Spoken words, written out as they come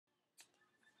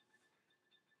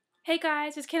Hey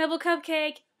guys, it's Cannibal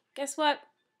Cupcake. Guess what?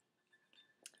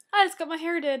 I just got my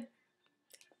hair did.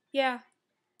 Yeah,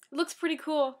 it looks pretty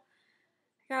cool.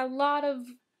 I got a lot of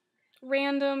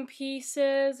random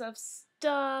pieces of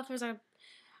stuff. There's a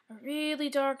really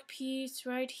dark piece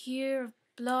right here of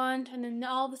blonde, and then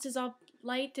all this is all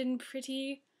light and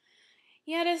pretty.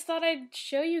 Yeah, I just thought I'd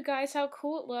show you guys how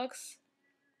cool it looks.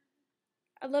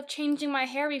 I love changing my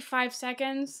hair every 5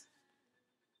 seconds.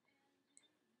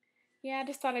 Yeah, I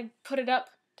just thought I'd put it up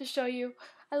to show you.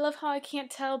 I love how I can't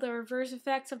tell the reverse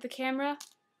effects of the camera.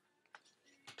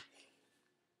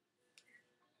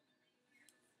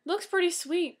 Looks pretty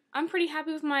sweet. I'm pretty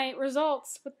happy with my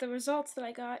results, with the results that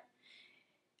I got.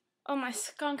 Oh, my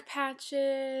skunk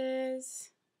patches.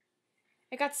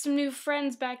 I got some new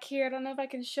friends back here. I don't know if I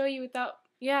can show you without,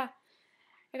 yeah.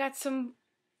 I got some,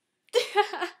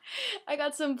 I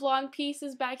got some blonde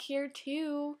pieces back here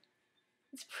too.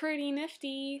 It's pretty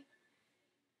nifty.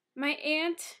 My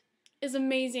aunt is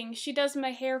amazing. She does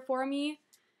my hair for me,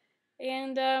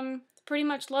 and pretty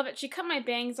much love it. She cut my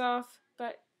bangs off,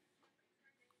 but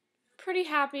pretty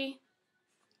happy.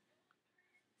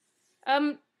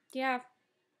 Yeah.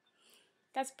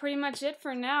 That's pretty much it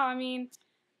for now. I mean,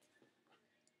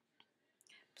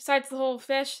 besides the whole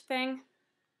fish thing.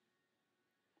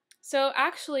 So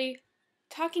actually,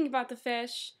 talking about the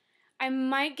fish, I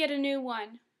might get a new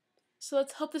one. So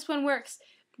let's hope this one works.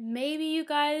 Maybe you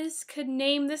guys could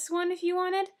name this one if you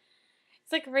wanted.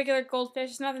 It's like a regular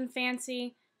goldfish, it's nothing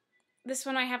fancy. This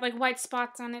one I have like white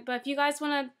spots on it, but if you guys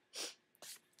want to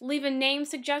leave a name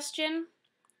suggestion,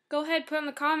 go ahead, put it in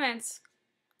the comments.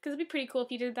 Because it'd be pretty cool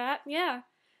if you did that. Yeah.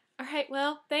 Alright,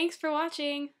 well, thanks for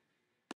watching.